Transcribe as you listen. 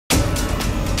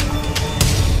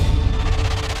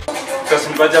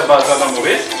on va dire vagin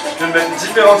d'Amaury. Je vais mettre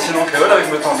différents signaux créoles avec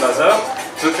le temps de laser.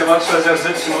 Donc on va choisir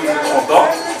deux signaux qui sont contents.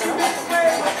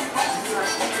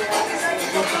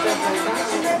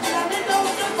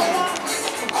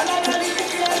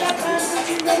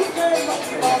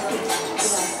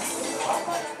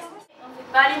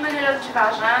 Pas les monologues du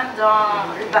vagin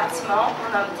dans le bâtiment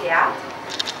qu'on nomme théâtre.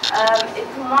 Et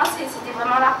pour moi, c'était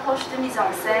vraiment l'approche de mise en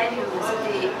scène où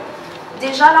c'était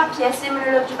déjà la pièce, les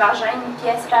monologues du vagin, une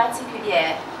pièce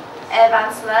particulière. Eve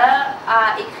Ensler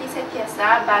a écrit cette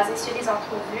pièce-là basée sur des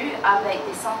entrevues avec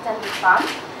des centaines de femmes.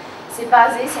 C'est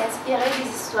inspiré des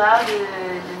histoires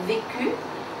de vécu,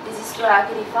 des histoires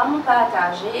que les femmes ont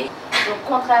partagées. Donc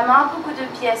contrairement à beaucoup de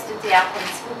pièces de théâtre un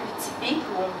petit peu plus typiques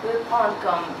où on peut prendre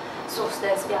comme source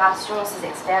d'inspiration, ses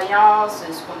expériences,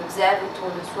 ce qu'on observe autour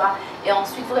de soi, et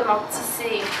ensuite vraiment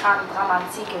tisser une trame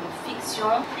dramatique, une fiction.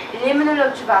 Les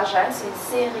monologues du vagin, c'est une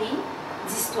série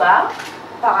d'histoires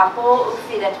par rapport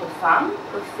au fait d'être femme,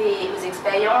 aux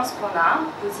expériences qu'on a,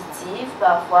 positives,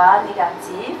 parfois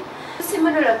négatives. Ces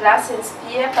monologues-là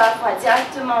s'inspirent parfois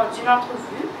directement d'une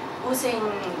entrevue, ou c'est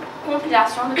une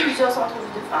compilation de plusieurs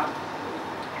entrevues de femmes.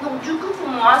 Donc du coup pour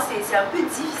moi c'est un peu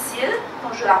difficile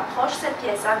quand je l'approche cette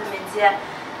pièce-là de me dire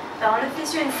on le fait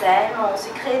sur une scène, on se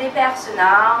crée des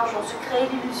personnages, on se crée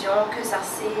l'illusion que ça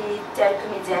c'est telle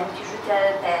comédienne qui joue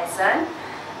telle personne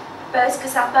parce que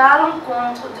ça part à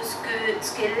l'encontre de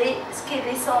ce qu'est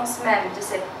l'essence même de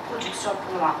cette production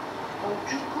pour moi. Donc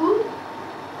du coup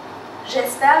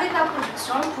j'espère avec la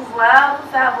production pouvoir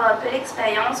faire avoir un peu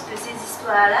l'expérience que ces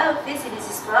histoires-là, en fait c'est des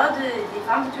histoires des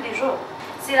femmes de tous les jours.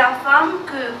 C'est la femme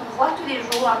qu'on voit tous les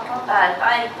jours, à qui on parle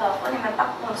pas, et parfois on n'est même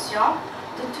pas conscient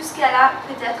de tout ce qu'elle a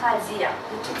peut-être à dire,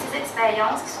 de toutes ces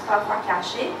expériences qui sont parfois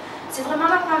cachées. C'est vraiment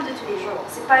la femme de tous les jours.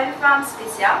 C'est pas une femme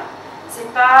spéciale, c'est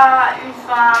pas une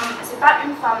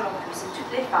femme non plus, c'est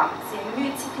toutes les femmes. C'est une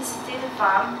multiplicité de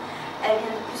femmes. Elles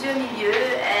viennent de plusieurs milieux,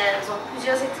 elles ont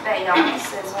plusieurs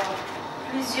expériences, elles ont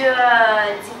plusieurs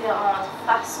différentes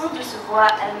façons de se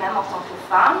voir elles-mêmes en tant que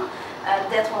femme,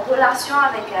 d'être en relation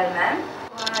avec elles-mêmes.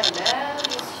 Je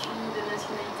suis de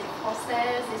nationalité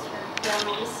française et suis arrivée à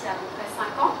Maurice il y a peu près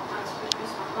 5 ans, un petit peu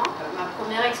plus maintenant. Ma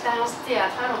première expérience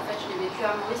théâtrale, en fait, je l'ai vécue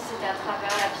à Maurice, c'était à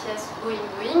travers la pièce Boing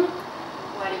Boing,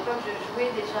 où à l'époque je jouais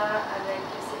déjà avec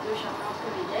ces deux charmantes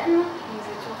comédiennes. Nous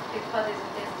étions toutes les trois des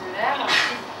hôtesses de l'air.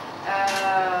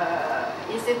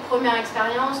 Et cette première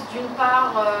expérience, d'une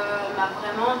part, m'a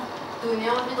vraiment donné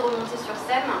envie de remonter sur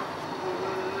scène.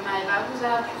 Eva vous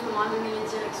a plus ou moins donné les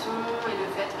directions et le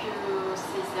fait que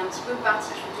c'est un petit peu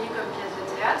particulier comme pièce de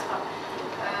théâtre.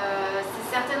 C'est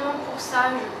certainement pour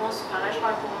ça, je pense, enfin là je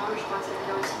parle pour moi, mais je crois que c'est le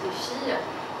cas aussi des filles.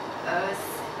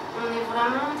 On est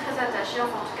vraiment très attachés,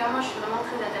 enfin en tout cas moi je suis vraiment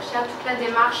très attachée à toute la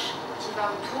démarche qui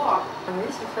va autour. Oui,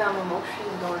 ça fait un moment que je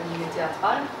suis dans le milieu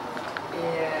théâtral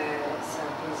et c'est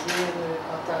un plaisir de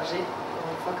partager,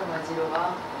 encore une fois comme a dit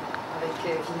Laura, avec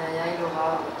Vinaya et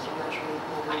Laura qui m'a joué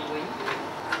pour Oui.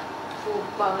 Pour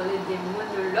parler des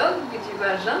monologues du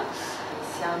vagin.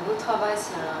 C'est un beau travail,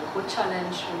 c'est un gros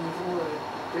challenge au niveau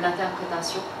de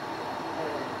l'interprétation,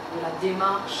 de la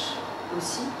démarche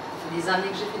aussi. Ça fait des années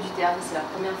que j'ai fait du théâtre et c'est la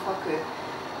première fois que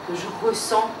je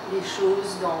ressens les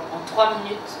choses en 3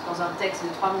 minutes, dans un texte de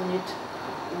 3 minutes,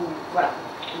 où voilà,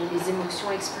 les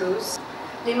émotions explosent.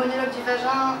 Les monologues du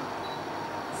vagin,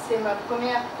 c'est ma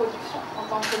première production en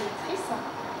tant que productrice,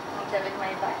 donc avec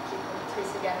Maëva qui est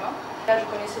productrice également. Là, je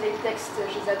connaissais les textes,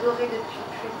 je les adorais depuis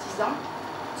plus de 10 ans.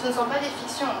 Ce ne sont pas des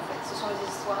fictions en fait, ce sont des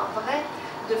histoires vraies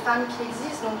de femmes qui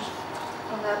existent. Donc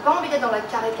on n'a pas envie d'être dans la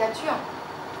caricature,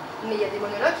 mais il y a des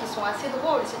monologues qui sont assez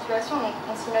drôles, situations. Donc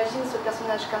on s'imagine ce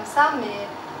personnage comme ça, mais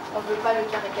on ne veut pas le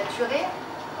caricaturer.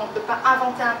 On ne peut pas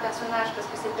inventer un personnage parce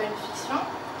que c'est pas une fiction.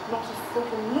 Donc il faut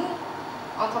que nous,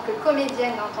 en tant que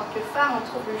comédienne, en tant que femme, on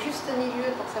trouve le juste milieu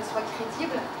pour que ça soit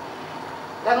crédible.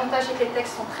 L'avantage c'est que les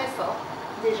textes sont très forts,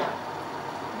 déjà.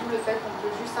 D'où le fait qu'on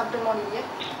peut juste simplement les lire.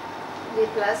 Les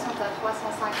places sont à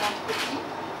 350 petits.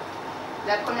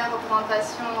 La première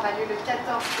représentation aura lieu le 14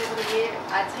 février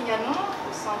à Trianon,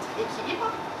 au centre Équilibre.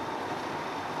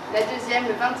 La deuxième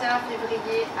le 21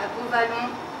 février à Beauvallon,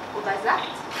 au Bazar.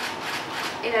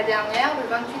 Et la dernière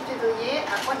le 28 février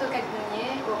à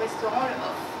Pointe-aux-Cagnonniers, au restaurant Le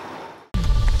Off.